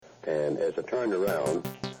And as I turned around,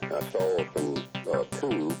 I saw some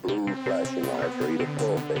two blue flashing lights, or either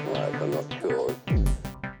pulsating lights, I'm not sure.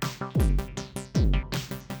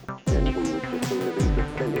 And we just seemed to be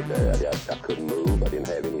suspended there. I couldn't move. I didn't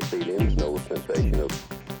have any feelings, no sensation of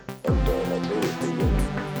ability.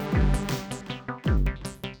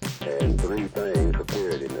 And three things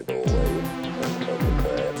appeared in the doorway of the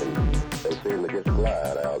craft, and they seemed to just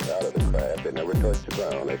glide out of the craft. They never touched the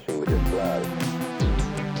ground. They seemed to just glide.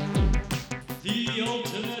 The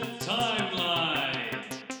Alternate Timeline.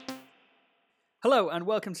 Hello and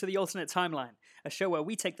welcome to The Alternate Timeline, a show where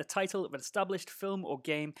we take the title of an established film or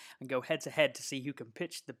game and go head to head to see who can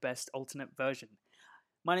pitch the best alternate version.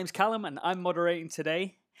 My name's Callum and I'm moderating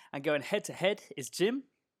today, and going head to head is Jim.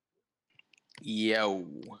 Yo.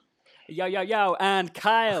 Yo, and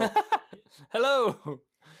Kyle. Hello.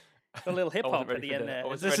 A little hip hop at the end there. I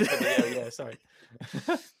was ready for the yeah, sorry.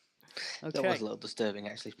 That was a little disturbing,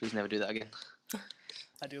 actually. Please never do that again.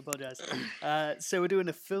 I do apologise. So we're doing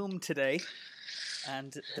a film today,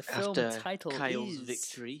 and the film title Kyle's is...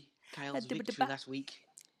 victory. Kyle's victory last week.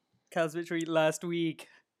 Kyle's victory last week.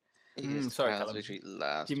 Yes, sorry, Kyle's Callum. victory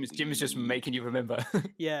last Jim's just making you remember.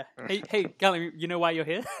 Yeah. Hey, Callum, you know why you're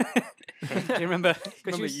here? Do you remember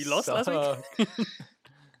you lost last week?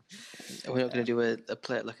 We're not going to do a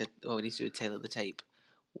play like a... Oh, we need to do a tail of the tape.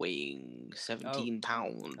 Weighing 17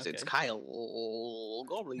 pounds. okay. It's Kyle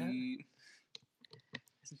Gobley.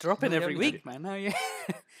 It's dropping No, every yeah, week, man. Now you...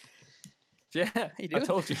 Yeah, you I doing?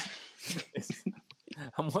 told you.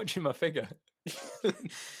 I'm watching my figure.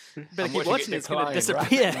 Better keep watching it. It's going to decline,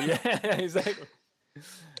 disappear. right? Yeah, exactly.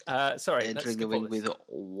 Sorry, let's Entering the skip all ring this. with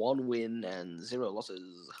 1 win and 0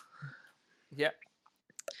 losses. Yeah.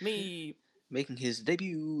 Me. Making his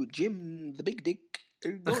debut, Jim the Big Dick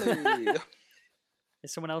Gobley.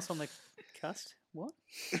 Is someone else on the cast? What?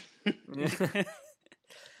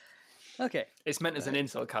 Okay. It's meant as an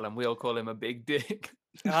insult, Callum. We all call him a big dick.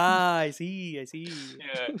 I see.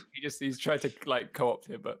 Yeah, he's tried to like co-opt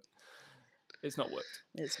it, but it's not worked.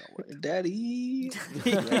 It's not working. Daddy. Do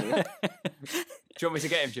you want me to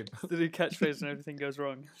get him, Jim? The new catchphrase and everything goes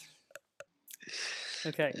wrong.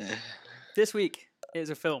 Okay. This week is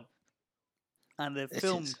a film. And the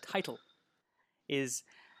film title is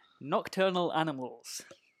Nocturnal Animals.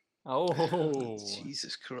 Oh.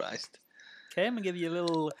 Jesus Christ. Okay, I'm going to give you a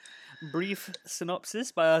little brief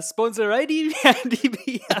synopsis by our sponsor,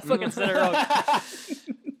 IMDb. I fucking said it wrong.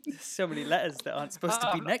 So many letters that aren't supposed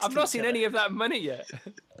to be next to I've not each seen other. any of that money yet.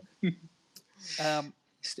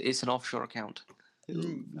 It's an offshore account.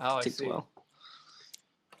 Oh, I Takes a see. while.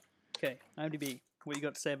 Okay, IMDb, what you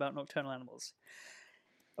got to say about Nocturnal Animals?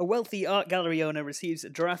 A wealthy art gallery owner receives a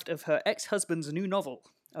draft of her ex-husband's new novel,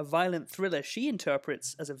 a violent thriller she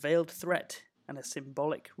interprets as a veiled threat and a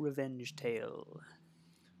symbolic revenge tale.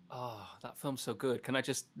 Oh, that film's so good. Can I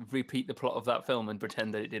just repeat the plot of that film and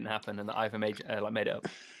pretend that it didn't happen and that I've made it up?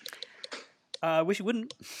 I wish you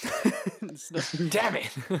wouldn't. It's not, Damn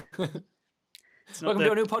it! it's not Welcome the,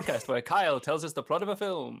 to a new podcast where Kyle tells us the plot of a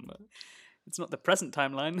film. it's not the present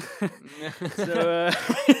timeline. So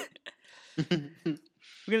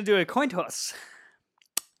we're going to do a coin toss.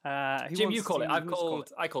 Who Jim, wants you call to- it. who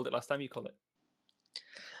wants to I called it last time. You call it.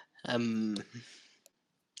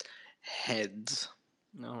 Heads.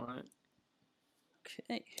 All right.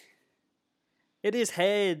 Okay. It is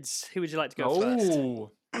heads. Who would you like to go first?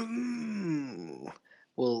 Oh.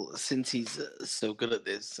 Well, since he's so good at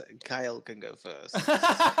this, Kyle can go first.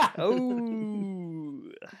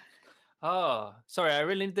 Oh. Oh, sorry. I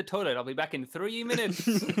really need the toilet. I'll be back in 3 minutes.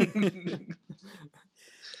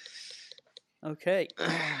 Okay.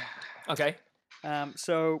 Okay.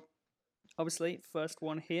 So, obviously, first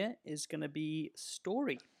one here is going to be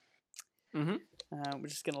story. Mm-hmm. We're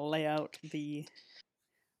just going to lay out the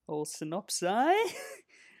old synopsis.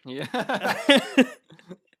 Yeah.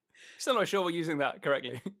 Still not sure we're using that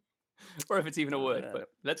correctly, or if it's even a word. But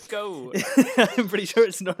let's go. I'm pretty sure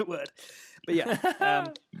it's not a word. But yeah,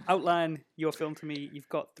 outline your film to me. You've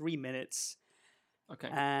got 3 minutes. Okay.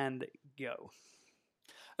 And go.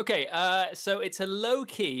 Okay. So it's a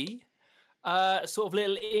low-key, sort of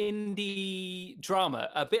little indie drama,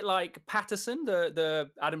 a bit like Patterson, the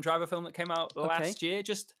Adam Driver film that came out last year.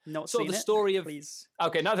 Just Not sort seen of the it, story of. please.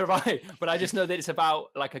 Okay, neither have I. But I just know that it's about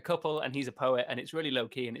like a couple, and he's a poet, and it's really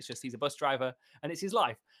low-key, and it's just he's a bus driver, and it's his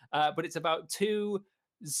life. But it's about two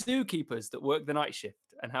zookeepers that work the night shift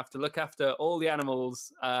and have to look after all the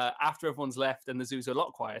animals after everyone's left, and the zoo's a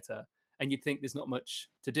lot quieter. And you'd think there's not much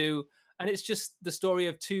to do. And it's just the story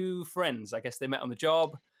of two friends. I guess they met on the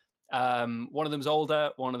job. One of them's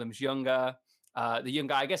older, one of them's younger. The young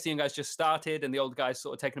guy, I guess the young guy's just started, and the old guy's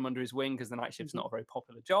sort of taking him under his wing because the night shift's not a very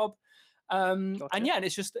popular job. And Gotcha. yeah, and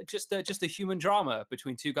it's just a human drama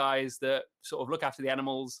between two guys that sort of look after the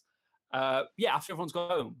animals. Yeah, after everyone's gone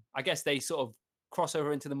home, I guess they sort of cross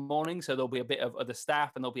over into the morning, so there'll be a bit of other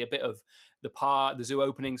staff, and there'll be a bit of the zoo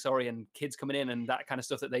opening, and kids coming in and that kind of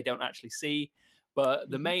stuff that they don't actually see. But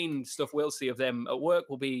the main stuff we'll see of them at work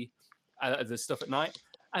will be the stuff at night,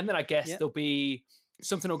 and then I guess Yep. there'll be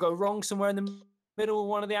something will go wrong somewhere in the middle of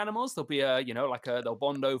one of the animals. There'll be they'll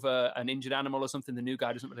bond over an injured animal or something. The new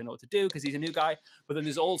guy doesn't really know what to do because he's a new guy. But then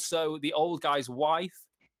there's also the old guy's wife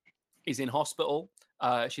is in hospital.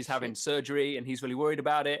 She's having surgery and he's really worried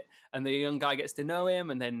about it. And the young guy gets to know him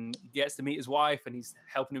and then gets to meet his wife and he's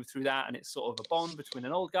helping him through that. And it's sort of a bond between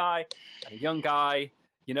an old guy and a young guy,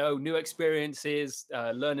 new experiences,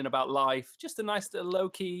 learning about life. Just a nice little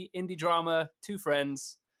low-key indie drama, two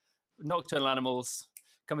friends, Nocturnal Animals,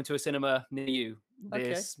 coming to a cinema near you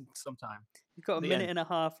this sometime. You've got a minute and a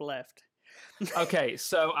half left. Okay,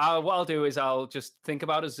 so what I'll do is I'll just think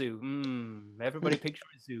about a zoo. Everybody picture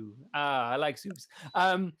a zoo. I like zoos.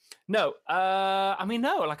 No,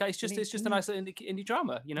 like it's just a nice little indie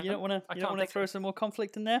drama. You don't want to throw some more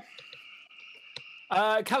conflict in there?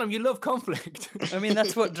 Callum, you love conflict. I mean,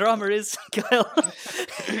 that's what drama is, Kyle.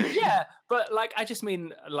 Yeah, but like I just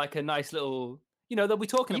mean like a nice little. They'll be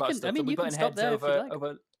talking about stuff. They'll be butting heads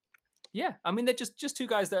over. Yeah, I mean they're just two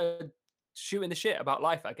guys that are shooting the shit about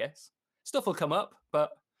life, I guess. Stuff will come up,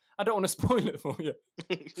 but I don't want to spoil it for you.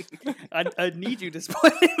 I need you to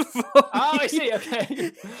spoil it for me. Oh, I see.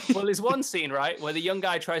 Okay. Well, there's one scene, right, where the young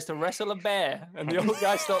guy tries to wrestle a bear and the old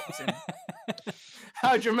guy stops him.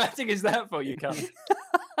 How dramatic is that for you, Callum?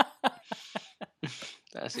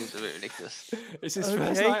 That seems a bit ridiculous. It's his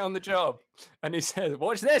first night on the job, and he says,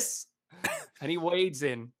 "Watch this," and he wades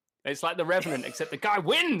in. It's like The Revenant, except the guy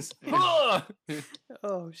wins.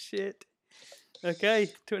 Oh shit.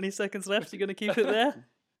 Okay, 20 seconds left. You're going to keep it there?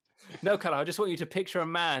 No, Callum, I just want you to picture a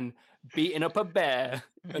man beating up a bear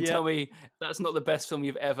and tell me that's not the best film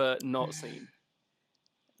you've ever not seen.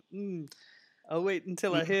 I'll wait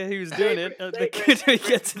until I hear who's doing it. The quicker we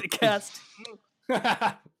get to the cast.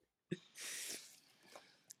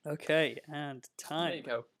 Okay, and time. There you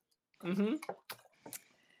go. Mm-hmm.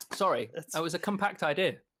 Sorry, that was a compact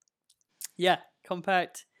idea. Yeah,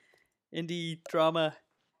 compact indie drama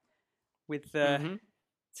with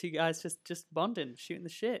two guys just bonding, shooting the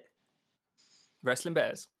shit. Wrestling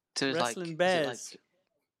bears. So Wrestling bears.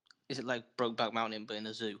 Is it like Brokeback Mountain but in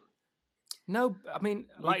a zoo? No, I mean,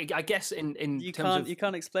 like I guess in you terms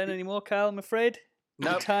can't explain anymore, Kyle. I'm afraid.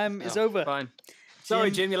 No, time is over. Fine. Sorry,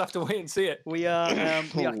 Jim. You'll have to wait and see it. We are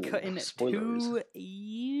cutting spoilers. to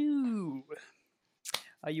you.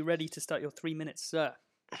 Are you ready to start your 3 minutes, sir?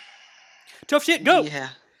 Tough shit, go! Yeah.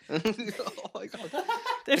 Oh my god.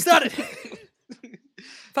 They've started.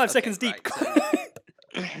 5 seconds deep. Right,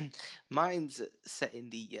 so, mine's set in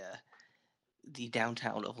the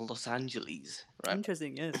downtown of Los Angeles, right?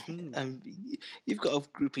 Interesting, yes. You've got a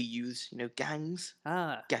group of youths, gangs.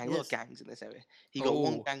 A lot of gangs in this area. You got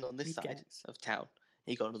one gang on this side of town.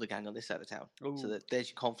 You got another gang on this side of town. Ooh. So there's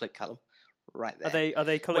your conflict, Callum. Right there. Are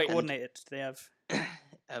they color coordinated? Do they have?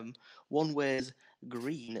 One wears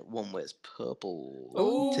green, one wears purple.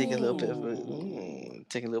 Ooh. Take a little bit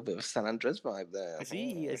of a San Andreas vibe there. I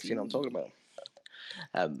see. You know what I'm talking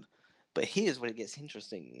about. But here's where it gets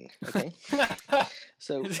interesting. Okay.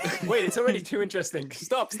 So wait, it's already too interesting.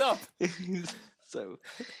 Stop. So,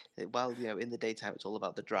 while in the daytime it's all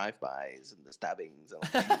about the drive-bys and the stabbings and all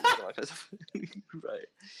that kind of stuff,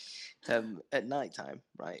 right? At night time,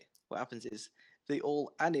 right? What happens is they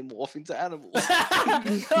all animorph into animals.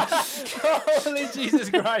 Holy Jesus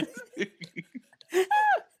Christ!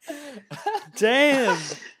 Damn.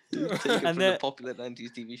 From the popular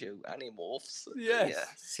 90s TV show Animorphs. Yes. Yeah.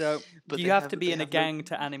 So you have to be in a gang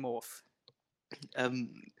to animorph.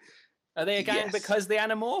 Are they a gang Yes. because they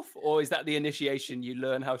animorph, or is that the initiation? You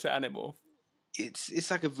learn how to animorph.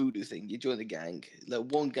 It's like a voodoo thing. You join the gang.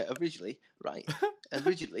 Like one gang originally, right?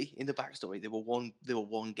 Originally, in the backstory, they were one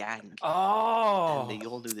gang. Oh. And they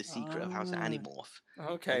all knew the secret of how to animorph.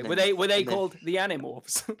 Okay. And Were then- they called the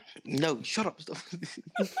Animorphs? No, shut up, stop.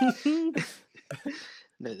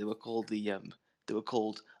 No, they were called the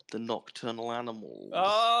Nocturnal Animals.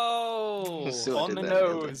 Oh, Sorted on the that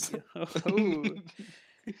out. nose.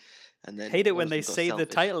 And then Hate it one when of they them got say the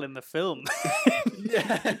selfish. title in the film.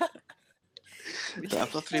 Yeah. So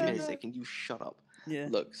I've got 3 minutes. Can you shut up? Yeah.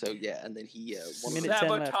 Look, so yeah, and then he one of Minute them, 10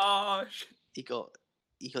 left. Sabotage. he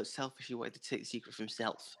got selfish. He wanted to take the secret for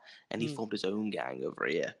himself, and he formed his own gang over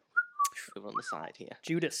here, over on the side here.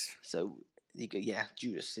 Judas. So you go, yeah,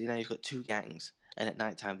 Judas. So, you've got two gangs, and at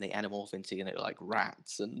night time they anamorph into like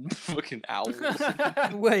rats and fucking owls.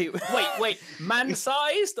 Wait. Wait,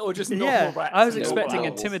 man-sized or just normal Yeah, rats? I was and expecting owls?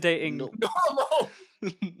 intimidating Normal.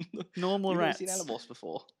 normal You've never rats. seen Animorphs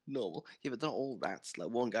before? Normal. Yeah, but they're not all rats. Like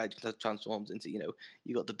one guy transforms into,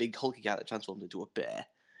 you got the big hulky guy that transforms into a bear,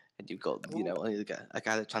 and you've got, a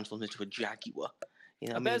guy that transforms into a jaguar. You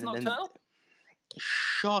know A what I bear's mean? And then nocturnal?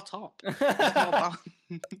 shut up. It's not about...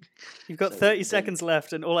 You've got So 30 then- seconds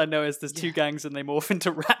left, and all I know is there's two Yeah. gangs and they morph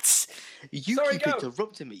into rats. You Sorry, keep go.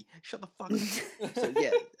 interrupting me. Shut the fuck up. So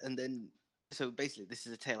yeah, and then basically this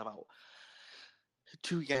is a tale about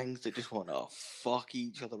two gangs that just want to fuck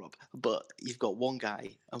each other up. But you've got one guy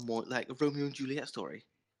and one, like a Romeo and Juliet story.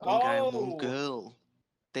 One guy and one Oh. girl.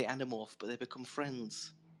 They anamorph, but they become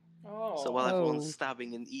friends. Oh. So while everyone's Oh.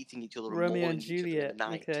 stabbing and eating each other and Romeo mauling and each other in Juliet. the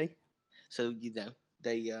night, Okay. so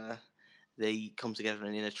they come together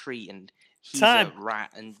in a tree, and he's Time. a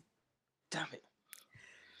rat, and damn it.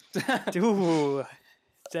 Ooh.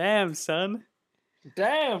 Damn, son.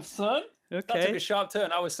 Damn, son. That took Okay. a sharp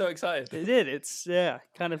turn. I was so excited. It did. It's,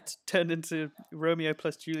 kind of turned into Romeo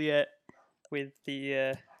plus Juliet with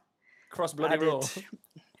the Cross bloody raw.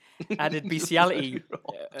 added bestiality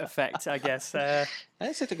effect, I guess. I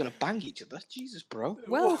didn't say they're gonna bang each other. Jesus, bro.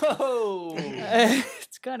 Well, Whoa.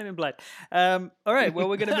 it's kind of implied. All right, well,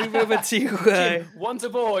 we're going to move over to... Jim, one's a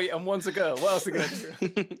boy and one's a girl. What else are they going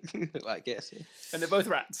to do? I guess. And they're both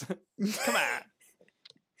rats. Come on.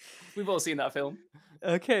 We've all seen that film.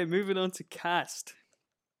 Okay, moving on to cast.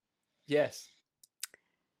 Yes.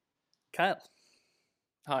 Kyle,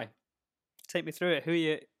 Hi. take me through it. Who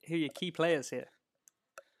are your key players here?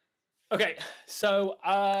 Okay, so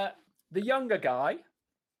the younger guy.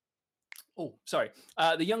 Oh, sorry.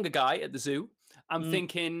 The younger guy at the zoo. I'm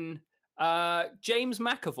thinking James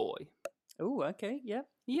McAvoy. Oh, okay, yeah.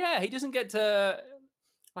 Yeah, he doesn't get to.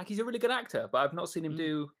 Like, he's a really good actor, but I've not seen him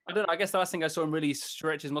do. I don't know. I guess the last thing I saw him really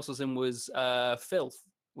stretch his muscles in was Filth,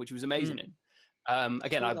 which he was amazing in.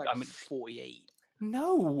 Again, I'm 48.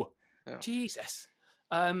 No, Oh. Jesus.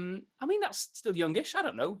 I mean, that's still youngish. I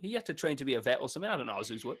don't know. He had to train to be a vet or something. I don't know how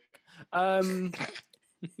zoos work.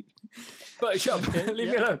 But shut up. Leave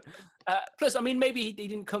me alone. Plus, I mean, maybe he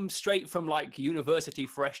didn't come straight from like university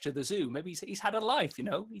fresh to the zoo. Maybe he's had a life,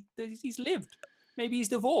 he's lived. Maybe he's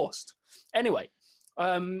divorced. Anyway,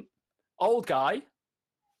 old guy.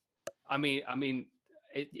 I mean,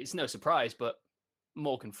 it's no surprise, but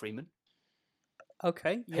Morgan Freeman.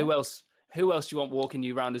 Okay. Yeah. Who else do you want walking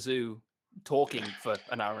you around a zoo talking for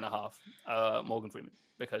an hour and a half? Morgan Freeman,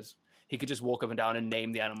 because he could just walk up and down and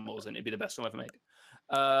name the animals, and it'd be the best film ever made.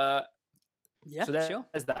 Yeah, So sure.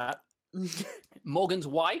 there's that. Morgan's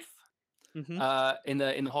wife in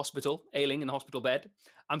the hospital, ailing in the hospital bed.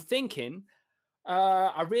 I'm thinking,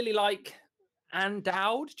 I really like Anne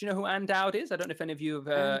Dowd. Do you know who Anne Dowd is? I don't know if any of you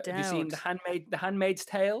have you seen The Handmaid's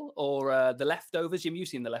Tale or The Leftovers. Jim, you've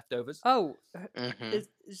seen The Leftovers. Oh, Mm-hmm.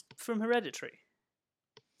 is from Hereditary.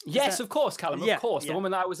 Yes, that- of course, Callum. Yeah, Of course, yeah. the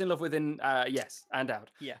woman that I was in love with in yes, Anne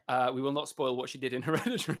Dowd. Yeah. We will not spoil what she did in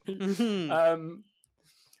Hereditary. Mhm.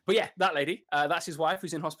 But yeah, that lady, that's his wife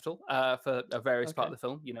who's in hospital for a various part Okay. of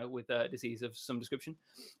the film, with a disease of some description.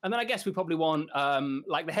 And then I guess we probably want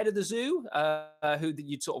like the head of the zoo, who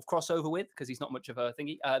you'd sort of cross over with because he's not much of a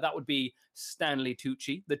thingy. That would be Stanley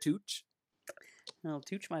Tucci, the Tooch. Oh,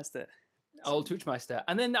 Toochmeister. Old Toochmeister.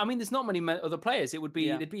 And then, I mean, there's not many other players. It would be,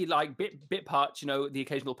 there'd be like bit parts, the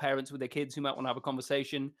occasional parents with their kids who might want to have a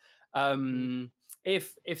conversation.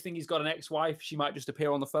 If Thingy's got an ex-wife, she might just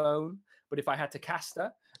appear on the phone. But if I had to cast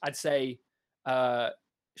her, I'd say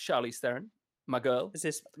Charlize Theron, my girl. Is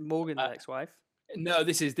this Morgan's ex-wife? No,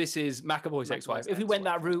 this is McAvoy's ex-wife. If we went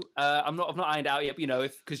that route, I've not ironed out yet.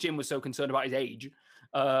 Because Jim was so concerned about his age,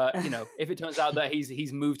 if it turns out that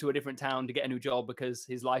he's moved to a different town to get a new job because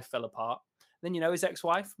his life fell apart, then his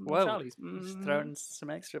ex-wife, Whoa, Charlize. just throwing some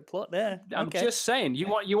extra plot there. I'm Okay. just saying, you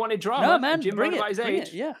wanted drama. No, and man, Jim bring moaned it. about his Bring age.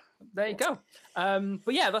 it. Yeah. There you go.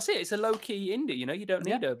 But yeah, that's it. It's a low-key indie. You don't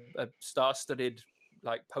need a star-studded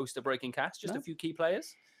like poster-breaking cast. Just No. a few key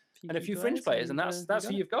players and a key few fringe players, and that's you who got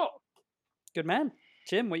it. you've got. Good man.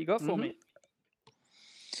 Jim, what you got for me?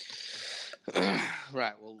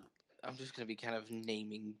 Right, well, I'm just going to be kind of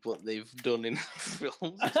naming what they've done in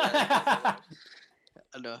films.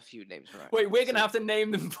 I know a few names, right? Wait, we're going to have to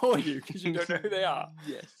name them for you because you don't know who they are.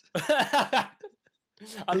 Yes.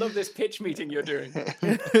 I love this pitch meeting you're doing.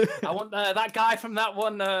 I want that guy from that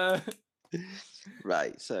one.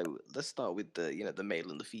 Right, so let's start with the male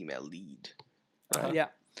and the female lead. Right? Yeah.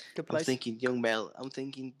 Good I'm place. thinking young male. I'm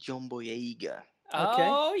thinking John Boyega. Okay.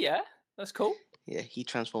 Oh yeah, that's cool. Yeah, he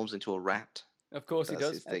transforms into a rat. Of course he That's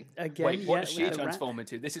does. his thing. Again, Wait, what yeah, does she with the rat. transform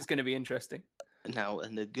into? This is going to be interesting. Now,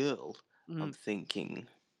 and the girl, I'm thinking.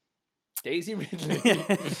 Daisy Ridley.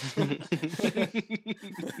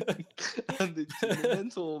 And the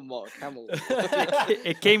mental Mark Hamill.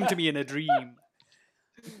 It came to me in a dream.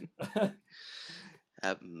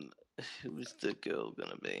 Who's the girl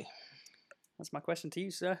gonna be? That's my question to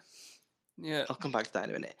you, sir. Yeah. I'll come back to that in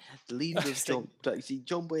a minute. The leader of Interesting. John. You see,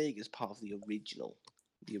 John Boyega is part of the originals,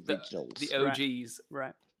 The Right. OGs.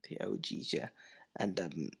 Right. the OGs, yeah. And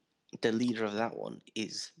the leader of that one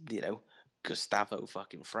is, Gustavo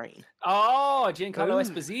fucking Frayne. Oh, Giancarlo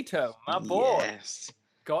Boom. Esposito, my boy. Yes.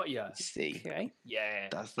 Got ya. See, Okay. Yeah.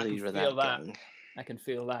 that's the I can leader of feel that that. gang. I can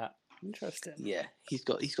feel that. Interesting. Yeah, he's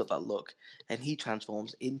got that look, and he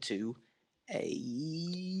transforms into an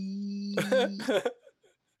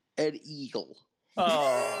eagle.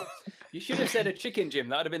 Oh, you should have said a chicken, Jim.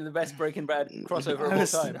 That would have been the best Breaking Bad crossover of all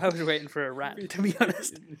time. I was waiting for a rat, to be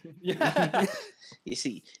honest. Yeah. You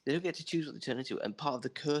see, they don't get to choose what they turn into, and part of the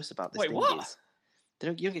curse about this Wait, thing what? is you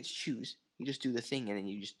don't get to choose. You just do the thing, and then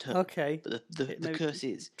you just turn. Okay. But It the maybe curse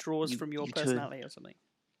is Draws from your you turn- personality or something.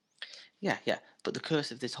 Yeah. But the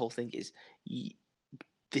curse of this whole thing is,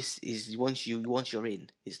 this is once you're in,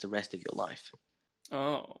 it's the rest of your life.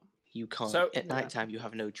 Oh. You can't. So- At night time, you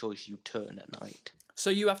have no choice. You turn at night. So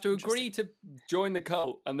you have to agree to join the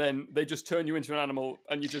cult, and then they just turn you into an animal,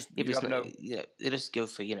 and you have no. They just go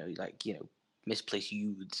for misplaced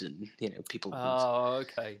youths and people. Oh,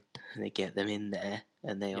 okay. And they get them in there,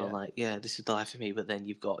 and they are Yeah. like, yeah, this is the life for me. But then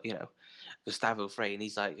you've got Gustavo Frayne, and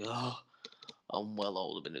he's like, oh, I'm well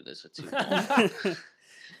old. I've been doing this for too long.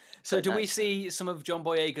 So But do we nice. see some of John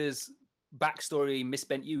Boyega's backstory,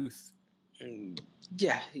 misspent youth?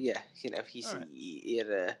 Yeah. He's Alright. he had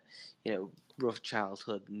a rough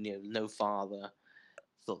childhood, no father.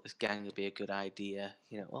 Thought this gang would be a good idea.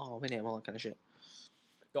 All that kind of shit.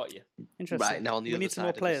 Got you. Interesting. Right, now on the we other need some more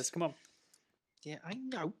side of players. this- Come on. Yeah, I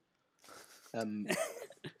know.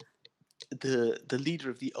 The leader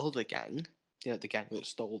of the other gang, the gang that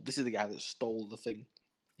stole. This is the guy that stole the thing.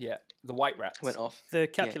 Yeah, the White Rats. Went off. The Yeah,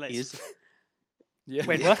 calculators. Yeah.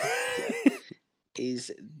 Wait, what?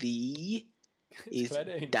 is Claire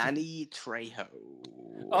Danes. Danny Trejo.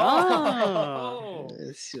 Oh.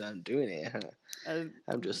 That's what I'm doing here. Huh?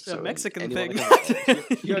 I'm just a throwing Mexican anyone thing. I can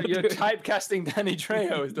find. You're typecasting Danny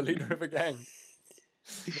Trejo as the leader of a gang.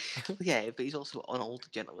 Yeah, but he's also an older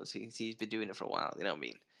gentleman, so he's been doing it for a while. You know what I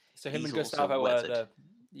mean? So him He's and also Gustavo are weathered. the.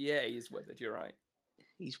 Yeah, he's weathered. You're right.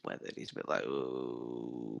 He's weathered. He's a bit like,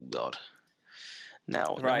 oh god.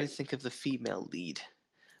 Now I Right. think of the female lead.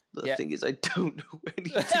 The Yeah. thing is, I don't know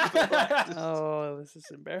anything about actors. Oh, this is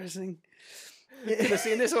embarrassing. Could have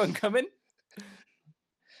seen this one coming. You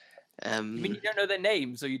mean Um, you don't know their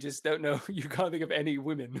names, or you just don't know? You can't think of any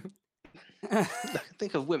women. I can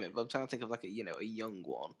think of women, but I'm trying to think of like a young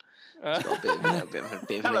one. Uh, It's got a bit of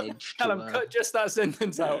an Callum, edge. Callum, cut just that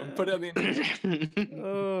sentence out and put it on the internet.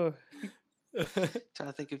 Oh, Trying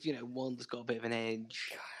to think of one that's got a bit of an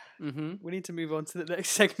edge. Mm-hmm. we need to move on to the next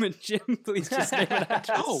segment, Jim. Please just name an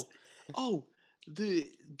actress. Oh, the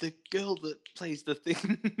girl that plays the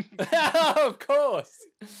thing. Of course,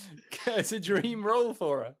 it's a dream role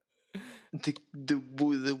for her.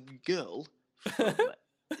 the girl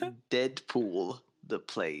from Deadpool that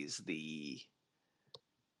plays the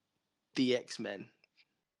X-Men.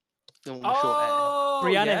 The one with short hair. Oh,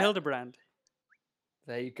 Brianna yeah. Hildebrand,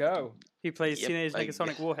 There you go. who plays Yep, Teenage I-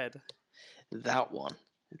 Negasonic Warhead. That one.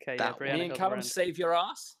 Okay, That yeah, one. Brianna Me and Callum Hildebrand. save your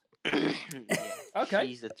ass. Yeah, Okay.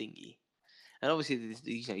 she's the thingy. And obviously,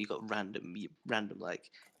 you got random like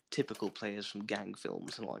typical players from gang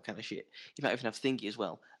films and all that kind of shit. You might even have Thingy as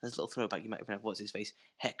well. As a little throwback, you might even have what's his face,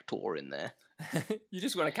 Hector in there. You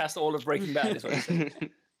just want to cast all of Breaking Bad, is what you're saying.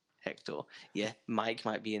 Hector, yeah. Mike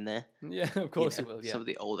might be in there. Yeah, of course it will. Yeah. Some of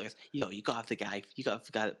the older guys. You got to have the guy. You got to have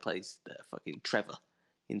the guy that plays the fucking Trevor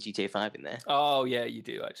in GTA 5 in there. Oh yeah, you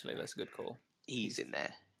do actually. That's a good call. He's in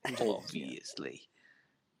there, He's lost, yeah. obviously.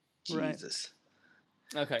 Right. Jesus.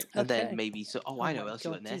 Okay. And Okay. then maybe I Oh know my what else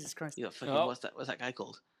you God, got in there. Jesus Christ. You got fucking Oh. what's that guy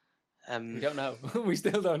called? We don't know. We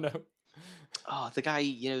still don't know. Oh, the guy.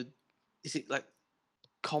 Is it like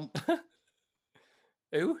Comp?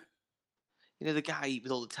 Who? The guy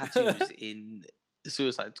with all the tattoos in the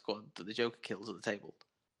Suicide Squad that the Joker kills at the table.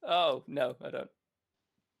 Oh no, I don't.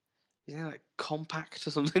 Is it like Compact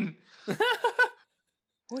or something? What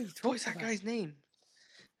are you What is talking that about? guy's name?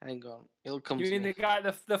 Hang on, it'll come You to mean me. the guy,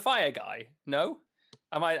 the fire guy? No.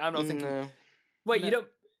 I'm not thinking. No. Wait, No. you don't.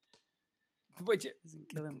 Wait, Doesn't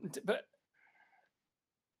kill him. but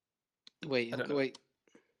Wait, I don't know. wait.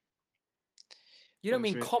 you don't I'm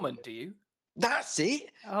mean sure- common, do you? That's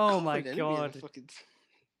it. Oh Come my on, then, it'd be a God. fucking-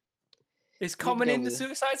 Is can Common go in the with-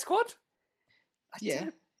 Suicide Squad? Yeah,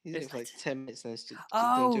 he's in It's it for like 10 minutes, and then then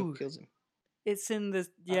Oh. Joe kills him. It's in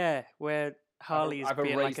the where Harley is I've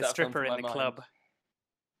being like erased a that film stripper from in my the mind. club,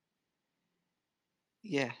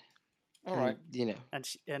 Yeah. All and, right. You know. and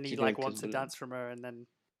he She like goes wants to to- dance from her, and then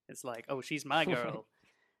it's like, oh, she's my girl.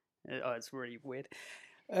 Oh, it's really weird.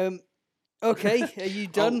 Okay, are you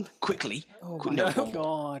done? Oh, quickly. Oh, Qu- my no,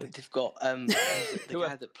 God. They've got the Who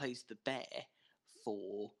guy that plays the bear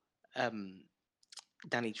for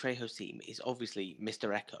Danny Trejo's team is obviously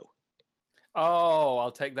Mr. Echo. Oh,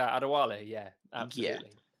 I'll take that. Adewale, yeah,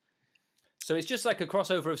 absolutely. So it's just like a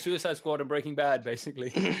crossover of Suicide Squad and Breaking Bad,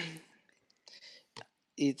 basically.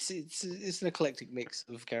 It's an eclectic mix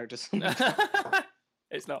of characters.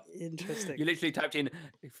 It's not. Interesting. You literally typed in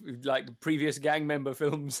like previous gang member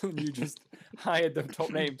films and you just hired the top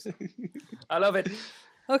names. I love it.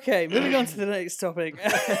 Okay, moving on to the next topic.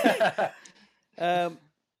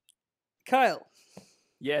 Kyle,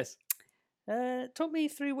 Yes. talk me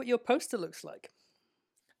through what your poster looks like.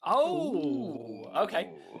 Oh, okay.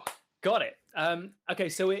 Got it. Okay,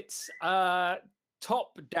 so it's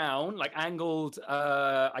top down, like angled,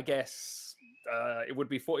 I guess it would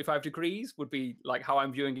be 45 degrees, would be like how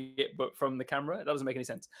I'm viewing it, but from the camera. That doesn't make any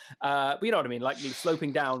sense. But you know what I mean, like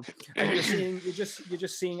sloping down. And you're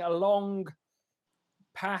just seeing a long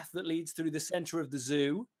path that leads through the center of the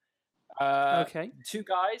zoo. Okay. Two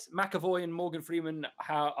guys, McAvoy and Morgan Freeman,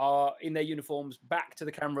 are in their uniforms, back to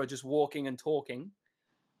the camera, just walking and talking.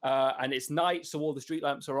 And it's night, so all the street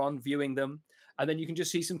lamps are on, viewing them. And then you can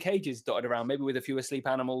just see some cages dotted around, maybe with a few asleep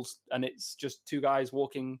animals. And it's just two guys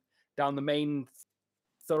walking down the main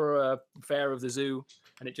thoroughfare of the zoo.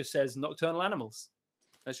 And it just says Nocturnal Animals.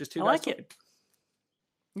 That's just two I guys like talking. it.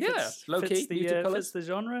 Yeah, low key, muted Fits colours. the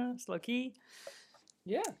genre. It's low key.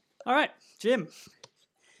 Yeah. All right, Jim.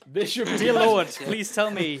 This should be Dear Lord, please tell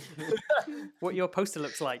me what your poster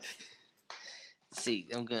looks like. See,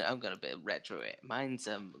 I'm gonna bit retro it. Mine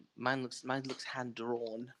looks hand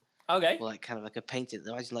drawn. Okay. Well, like kind of like a painted.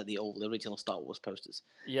 Imagine like the original Star Wars posters.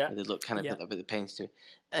 Yeah. Where they look kind of Yeah. got a bit of paint to it.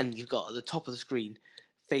 And you've got at the top of the screen,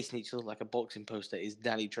 facing each other like a boxing poster, is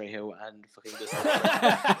Danny Trejo and fucking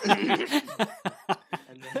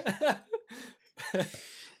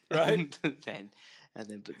Right. and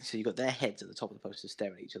then so you got their heads at the top of the poster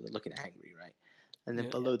staring at each other, looking angry, right? And then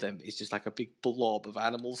Yeah, below them is just like a big blob of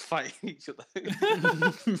animals fighting each other.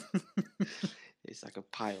 It's like a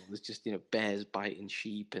pile. There's just bears biting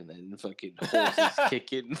sheep, and then fucking horses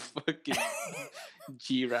kicking fucking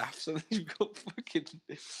giraffes, and then you've got fucking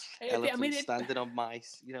elephants standing on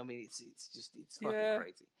mice. You know what I mean? It's fucking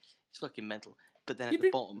crazy. It's fucking mental. But then at the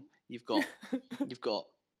bottom, you've got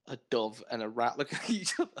a dove and a rat looking at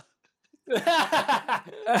each other.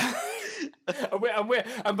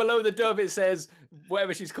 and below the dove it says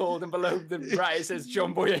whatever she's called, and below the rat it says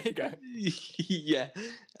John Boyega. Yeah,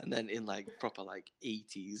 and then in like proper like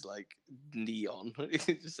 80s like neon,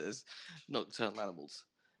 it just says Nocturnal Animals,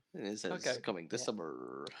 and it says coming this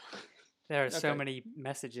summer. There are so many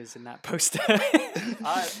messages in that poster.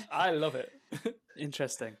 I love it.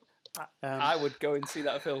 Interesting. I would go and see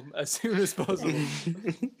that film as soon as possible.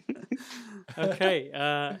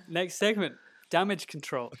 Okay, next segment, damage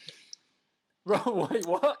control. Wait,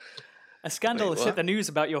 what? A scandal Wait, has hit what? the news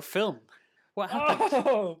about your film. What happened?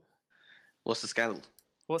 Oh, What's the scandal?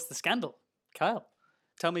 What's the scandal? Kyle,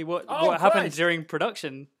 tell me what Oh, happened Christ. during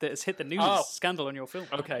production that has hit the news Oh. scandal on your film.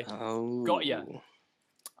 okay. Oh, Got ya.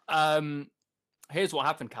 Here's what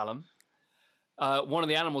happened, Callum. One of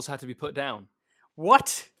the animals had to be put down.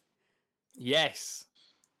 What? Yes.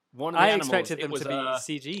 One of the I animals, expected it them was, to be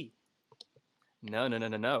CG.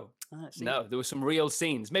 No. Ah, see. No, there were some real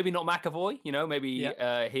scenes. Maybe not McAvoy, maybe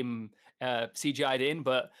him CGI'd in,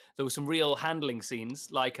 but there were some real handling scenes,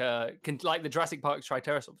 like the Jurassic Park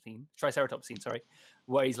Triceratops scene, sorry,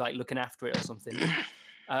 where he's like looking after it or something.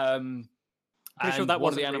 Pretty sure and that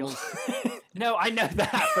one of wasn't the real. animals. No, I know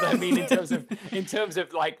that, but I mean in terms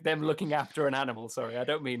of like them looking after an animal. Sorry, I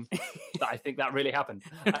don't mean that I think that really happened.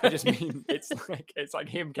 I just mean it's like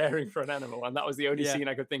him caring for an animal, and that was the only scene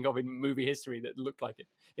I could think of in movie history that looked like it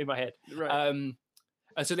in my head. Right.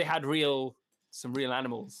 And so they had some real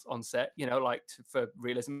animals on set, like for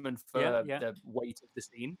realism and for the weight of the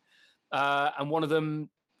scene. And one of them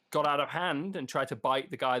got out of hand and tried to bite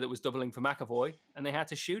the guy that was doubling for McAvoy, and they had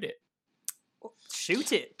to shoot it.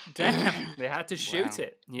 Shoot it. Damn. They had to shoot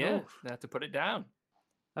it. Yeah, Oof. they had to put it down.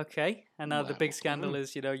 Okay, and now the big scandal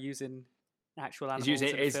is using actual animals. He's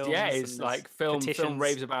using in films, it's and like there's film petitions.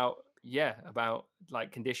 raves about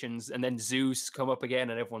like conditions, and then zoos come up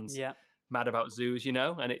again, and everyone's Yeah. mad about zoos,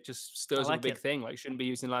 and it just stirs up like a big it. thing. Like, shouldn't be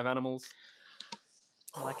used in live animals.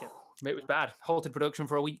 I like it. It was bad. Halted production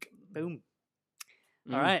for a week. Boom.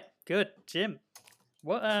 Mm. All right, good, Jim.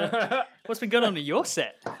 What's been going on in your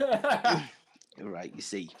set? Right, you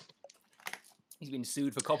see. He's been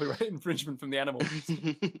sued for copyright infringement from the animals.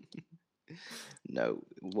 No,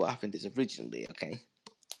 what happened is originally,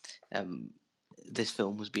 this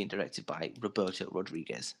film was being directed by Roberto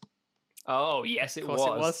Rodriguez. Oh, yes, it Of course was.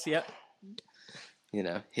 it was.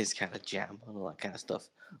 Yep. His kind of jam and all that kind of stuff.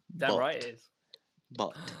 Damn right it is.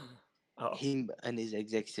 But Oh. him and his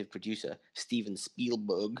executive producer, Steven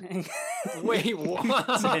Spielberg, Wait, what?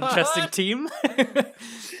 It's an interesting team.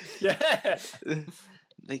 Yeah.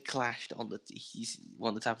 they clashed on the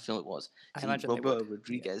type of film it was. I See, imagine they Roberto would.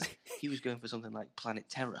 Rodriguez, he was going for something like Planet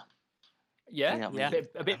Terror. Yeah, You know what I yeah. mean?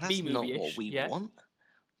 A bit And that's not what B-movie-ish. we Yeah. want.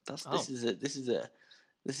 Oh. This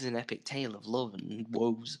is an epic tale of love and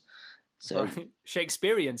woes. So Well,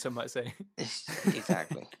 Shakespearean, some might say.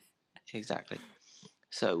 exactly.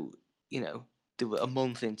 So they were a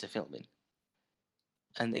month into filming,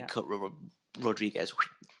 and they Yeah. cut Rodriguez.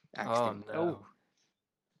 Axed Oh, him. no.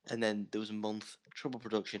 And then there was a month trouble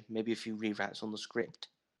production, maybe a few rewrites on the script.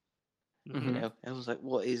 Mhm. I was like,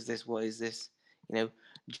 what is this?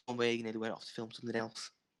 John Wayne nearly went off to film something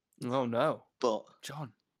else. Oh, no. But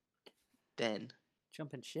John. then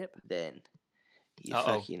Jumping ship. you're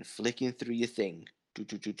fucking flicking through your thing.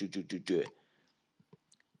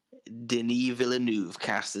 Denis Villeneuve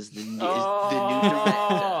cast as the new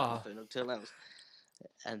director for Nocturnal.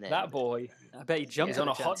 And then That boy I bet he jumped is at on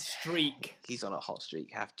the a hot chance. streak. he's on a hot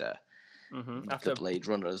streak after After, the Blade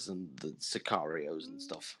Runners and the Sicarios and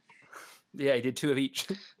stuff. yeah, he did 2 of each.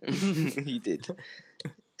 He did.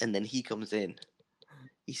 And then he comes in.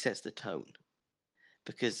 He sets the tone.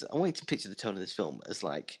 Because I want you to picture the tone of this film as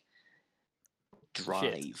like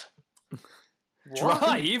Drive.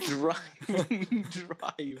 Drive? Drive.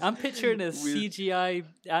 I'm picturing a With- CGI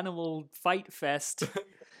animal fight fest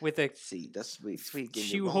with a See, that's where you get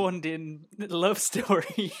me shoehorned in love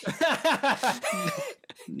story.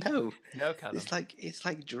 No, No, Callum. it's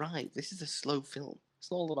like Drive. This is a slow film. It's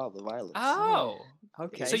not all about the violence. Oh,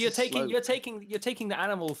 Okay. so It's you're just slow. taking the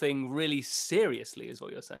animal thing really seriously, is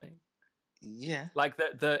what you're saying. Yeah. Like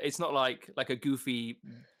it's not like a goofy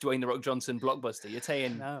Dwayne the Rock Johnson blockbuster. You're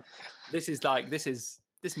saying No. this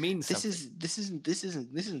means something. This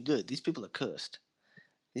isn't good. These people are cursed.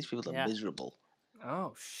 These people are Yeah. miserable.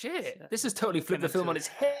 Oh shit! This has totally flipped the Looking film on into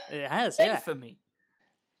its head It has, yeah. for me.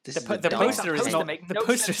 This The, is po- the dark poster is poster not. make The no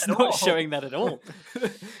poster sense is at not all. showing that at all.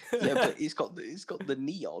 Yeah, but it's got the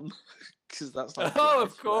neon because that's like Oh,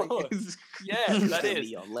 of Drive, course. right? Yeah, that The is.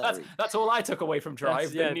 neon lettering. That's all I took away from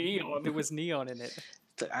Drive. Yeah, The neon. there was neon in it.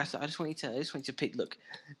 So I just want you to pick. Look,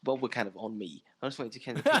 while we're kind of on me, I just want you to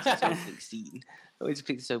kind of pick this opening scene. I want you to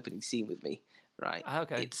pick this opening scene with me, right?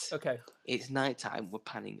 Okay. Okay. It's nighttime. We're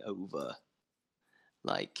panning over,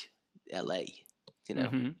 like LA,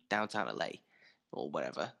 Mhm. downtown LA, or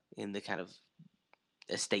whatever, in the kind of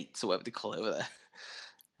estates or whatever they call it over there.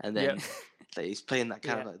 And then he's playing that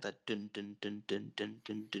kind of like that dun dun dun dun dun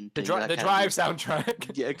dun dun. The that kind of Drive music.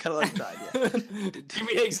 soundtrack. Yeah, kind of like that. Yeah. You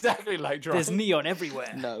mean exactly like Drive? There's neon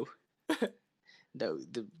everywhere. No,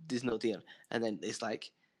 there's no neon. And then it's like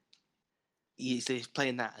he's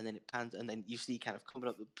playing that, and then it pans, and then you see kind of coming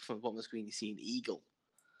up from the bottom of the screen, you see an eagle,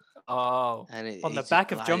 Oh, and On the it's back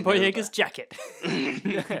just of John flying Boyega's jacket.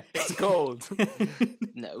 it's cold. over.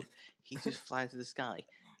 No, he's just flying to the sky,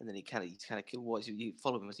 and then you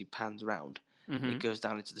follow him as he pans around. And Mhm. it goes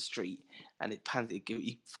down into the street, and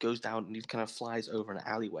he goes down, and he kind of flies over an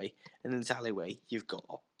alleyway. And in this alleyway, you've got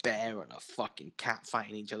a bear and a fucking cat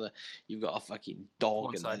fighting each other. You've got a fucking dog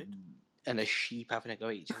One-sided. and a sheep having a go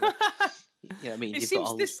at each other. You know what I mean? It You've seems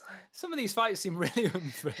got some of these fights seem really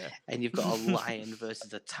unfair. and you've got a lion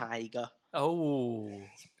versus a tiger. Oh,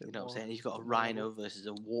 You know what I'm saying? You've got a rhino versus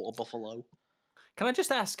a water buffalo. can I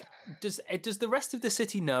just ask? Does the rest of the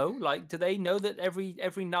city know? Like, do they know that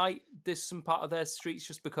every night this some part of their streets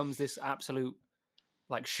just becomes this absolute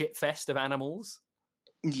like shit fest of animals?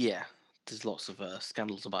 Yeah, there's lots of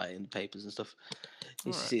scandals about it in the papers and stuff.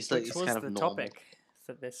 Alright. It's Which it's was kind of the normal. topic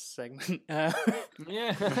for this segment.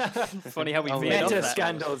 Yeah. Funny how we Oh, veered off Meta that.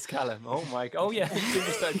 scandals, Callum. Oh my. Oh yeah. Jim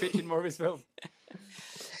just started pitching more of his film.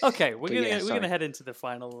 Okay, we're But gonna yeah, we're sorry. gonna head into the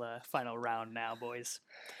final round now, boys.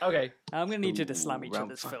 Okay. I'm gonna need you to slam Ooh, each round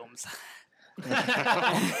other's five. films.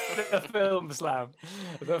 The film slam.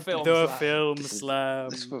 The film The slam. film This is- slam.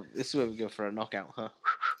 This is where we go for a knockout, huh?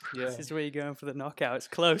 Yeah. This is where you're going for the knockout. It's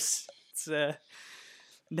close. It's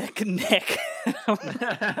neck and neck.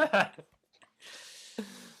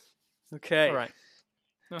 Okay. All right.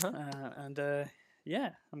 Uh-huh. Yeah,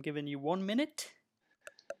 I'm giving you 1 minute.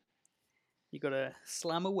 You gotta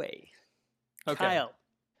slam away. Okay. Kyle,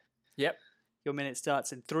 Yep. your minute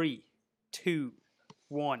starts in 3, 2,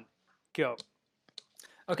 1, go.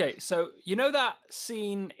 Okay, so you know that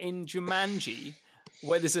scene in Jumanji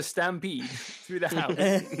where there's a stampede through the house?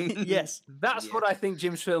 Yes. That's what I think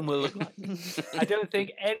Jim's film will look like. I don't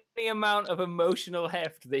think any amount of emotional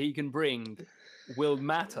heft that he can bring will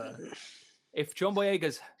matter if John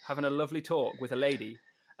Boyega's having a lovely talk with a lady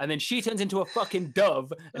and then she turns into a fucking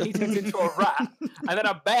dove and he turns into a rat and then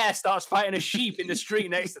a bear starts fighting a sheep in the street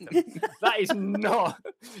next to them. That is not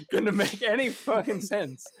going to make any fucking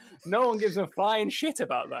sense. No one gives a flying shit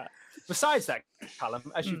about that. Besides that,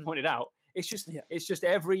 Callum, as you pointed out, it's just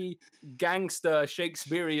every gangster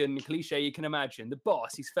Shakespearean cliche you can imagine. The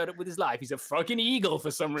boss, he's fed up with his life. He's a fucking eagle for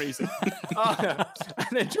some reason. And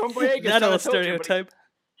then John Boyega's That trying old to talk to him, but he stereotype.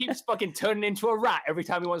 keeps fucking turning into a rat every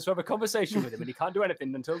time he wants to have a conversation with him, and he can't do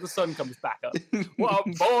anything until the sun comes back up. What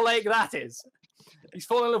a ball ache that is. He's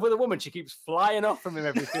falling in love with a woman. She keeps flying off from him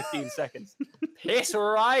every 15 seconds. Piss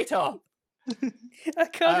right off. I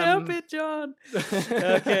can't help it, John.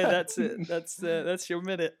 Okay, that's it. That's your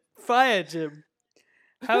minute. Fire, Jim.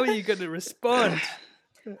 How are you going to respond?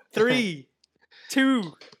 3,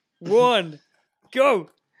 2, 1, go.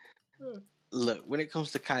 Look, when it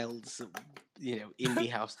comes to Kyle's, indie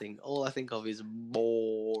house thing, all I think of is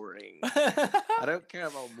boring. I don't care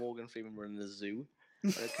about Morgan Freeman running the zoo.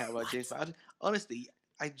 I don't care about James. Honestly,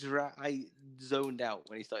 I zoned out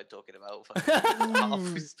when he started talking about half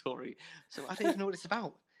his story. So I don't even know what it's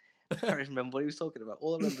about. I can't even remember what he was talking about.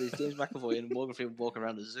 All I remember is James McAvoy and Morgan Freeman walking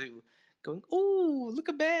around the zoo, going, "Oh, look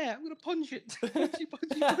a bear! I'm gonna punch it." Punchy,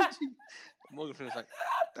 punchy, punchy. Morgan Freeman's like,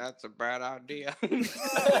 "That's a bad idea."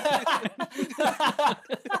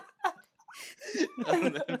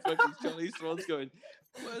 And then fucking Charlie Theron's going,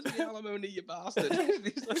 "Where's the alimony, you bastard?" And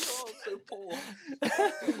he's like, "Oh, I'm so poor.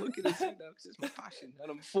 I'm looking at you now because it's my passion, and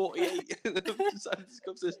I'm 48." And then I've decided to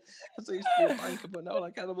come to this. I used to be a banker, but now I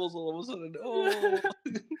like animals all of a sudden. Oh,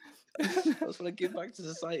 that's when I give back to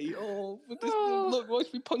society. Oh, but this, look,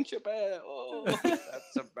 watch me punch a bear. Oh,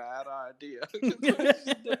 that's a bad idea.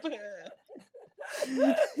 The bear.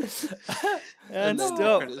 And then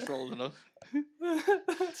stop. The credits rolled enough.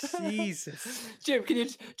 Jesus. Jim, can you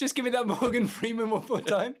just give me that Morgan Freeman one more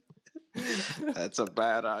time? That's a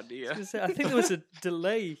bad idea. I think there was a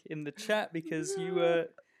delay in the chat because you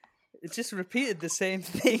it just repeated the same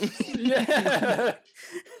thing. Yeah.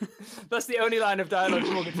 That's the only line of dialogue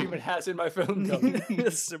Morgan Freeman has in my film.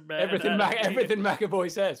 That's a bad Everything idea. McAvoy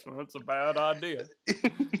says, well, that's a bad idea.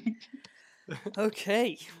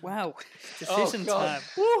 Okay, wow. Decision time.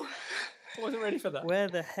 Woo. I wasn't ready for that. Where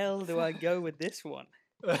the hell do I go with this one?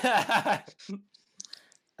 Oh,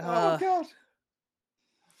 God.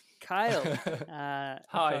 Kyle.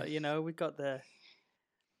 Hi. We've got the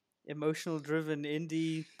emotional driven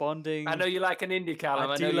indie bonding. I know you like an indie,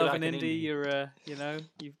 Callum. I do know you love like an indie. You're,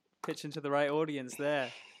 you pitch into the right audience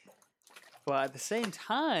there. But at the same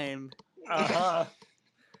time,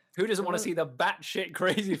 who doesn't want to see the batshit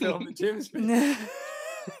crazy film that Jim's been?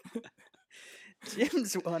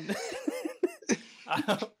 Jim's one.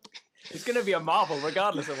 It's going to be a marvel,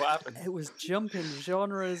 regardless of what happens. It was jumping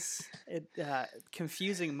genres,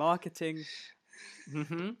 confusing marketing,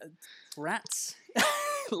 rats,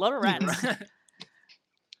 a lot of rats.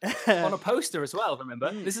 On a poster as well,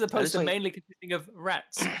 remember? This is a poster mainly consisting of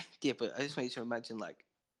rats. Yeah, but I just want you to imagine like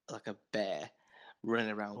a bear running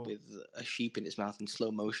around with a sheep in its mouth in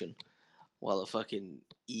slow motion while a fucking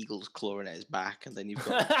eagle's clawing at his back, and then you've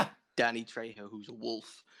got Danny Trejo, who's a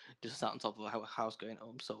wolf, just sat on top of a house going, "Oh,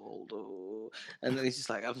 I'm so old." Oh. And then he's just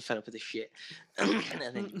like, "I'm fed up with this shit." And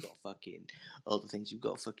then you've got fucking other things. You've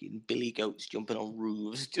got fucking billy goats jumping on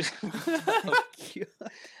roofs.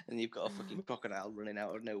 And you've got a fucking crocodile running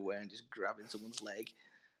out of nowhere and just grabbing someone's leg.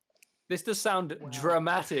 This does sound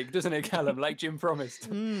dramatic, doesn't it, Callum? Like Jim promised.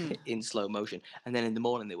 In slow motion. And then in the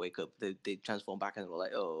morning they wake up, they transform back and they're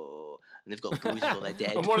like, "Oh," and they've got bruises or they're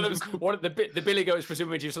dead. And one of the billy goat is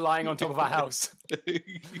presumably just lying on top of our house.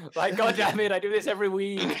 Like, God damn it, I do this every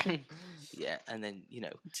week. Yeah, and then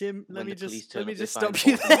Jim, let me just stop stop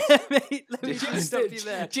you there, mate. Let me just stop you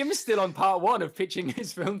there. Jim's still on part 1 of pitching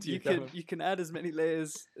his film to you. You can add as many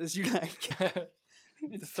layers as you like.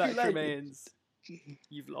 The fact remains,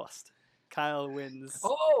 you've lost. Kyle wins.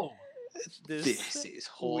 Oh, this is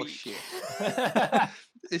horseshit.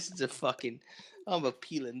 This is a fucking. I'm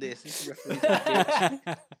appealing this. This referee's a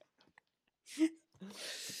bitch.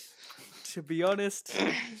 To be honest,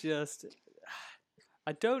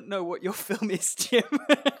 I don't know what your film is, Jim.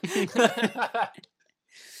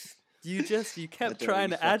 You kept don't trying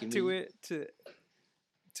really to add fucking to mean. it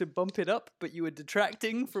to bump it up, but you were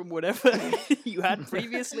detracting from whatever you had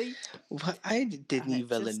previously. What? I Denis And it just-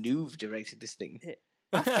 Villeneuve directed this thing.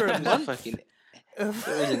 After a It was month, fucking. of-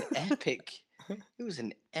 It was an epic. It was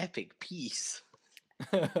an epic piece.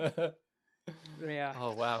 yeah.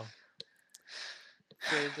 Oh wow.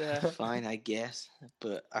 But, Fine, I guess,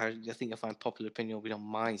 but I think I find popular opinion will be on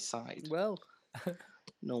my side. well,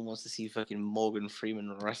 No one wants to see fucking Morgan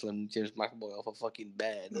Freeman wrestling James McAvoy off a fucking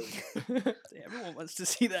bed. everyone wants to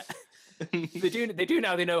see that. They do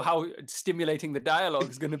now. They know how stimulating the dialogue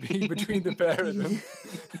is going to be between the pair of them.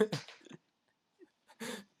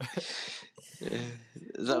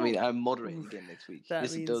 Does that mean I'm moderating again next week? That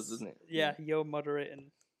Yes, means, it does, doesn't it? Yeah, you're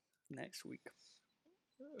moderating next week.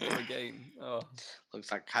 For a game. Oh.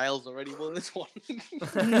 Looks like Kyle's already won this one.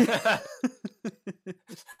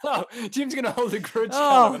 Oh, Jim's going to hold a grudge.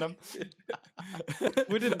 Oh. Callum,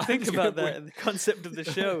 We didn't think about that in the concept of the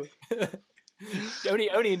show.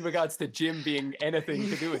 only in regards to Jim being anything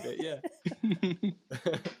to do with it. Yeah.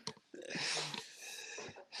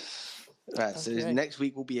 Right, so Okay. next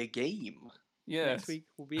week will be a game. Yes. Next week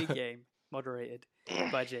will be a game moderated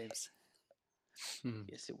by James. Hmm.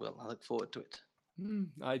 Yes, it will. I look forward to it.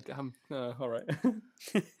 I'm all right.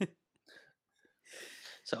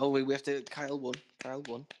 So, oh, we have to. Kyle won. Kyle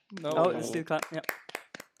won. No. Oh, no. it's still clap. Yep.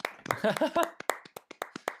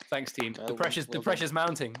 Thanks, team. Well The pressure's done.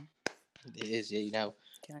 mounting. It is, yeah, you know.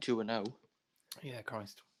 Okay. 2-0. Yeah,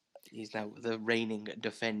 Christ. He's now the reigning,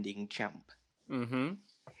 defending champ. Mm-hmm.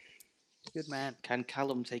 Good man. Can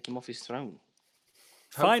Callum take him off his throne?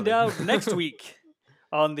 Find out next week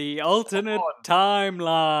on the alternate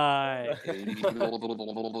timeline.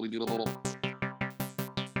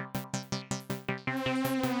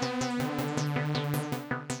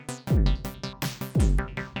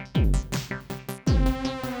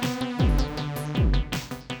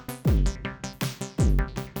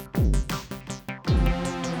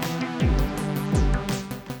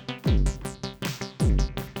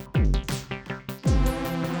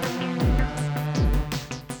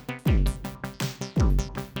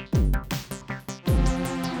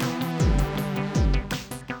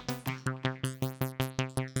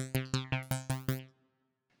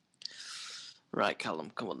 Right,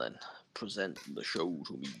 Callum, come on then. Present the show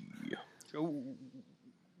to me.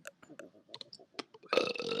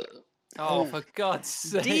 Oh, for God's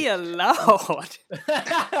sake. Dear Lord.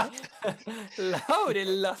 Lordy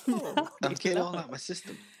Lord. I'm getting all out of my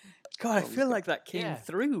system. God, I feel like that came Yeah.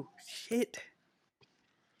 through. Shit.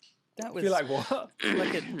 That was Feel like what?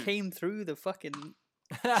 like it came through the fucking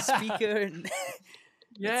speaker and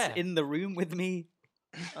Yeah. it's in the room with me.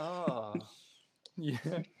 Oh. Yeah.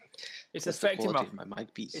 It's That's the affecting quality my of my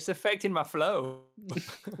mic piece. It's affecting my flow.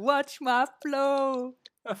 Watch my flow.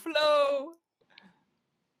 A flow.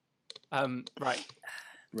 Right.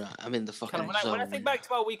 Right, I'm in the fucking When I zone. think back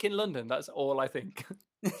to our week in London, that's all I think.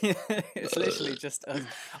 It's literally just us.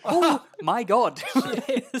 Oh my God.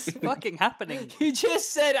 It's fucking happening. You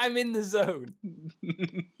just said I'm in the zone.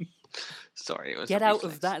 Sorry, it was Get a out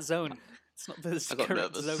reflex. of that zone. It's not the I got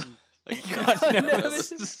correct nervous. zone. I got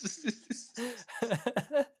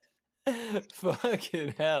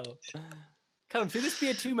Fucking hell. Callum, should this be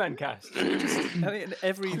a two-man cast? I mean,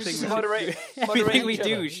 everything, Just we moderate- everything moderate we each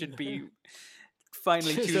do other. should be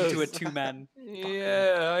finally Just tuned to a us. two-man.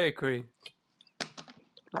 Yeah, I agree.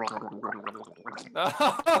 Oh,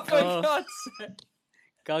 for Oh. God's sake.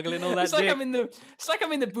 Gargling all that It's like dick. it's like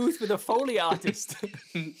I'm in the booth with a Foley artist.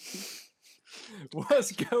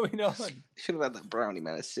 What's going on? Should have had that brownie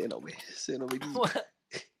man sitting on me. Sitting on me. What?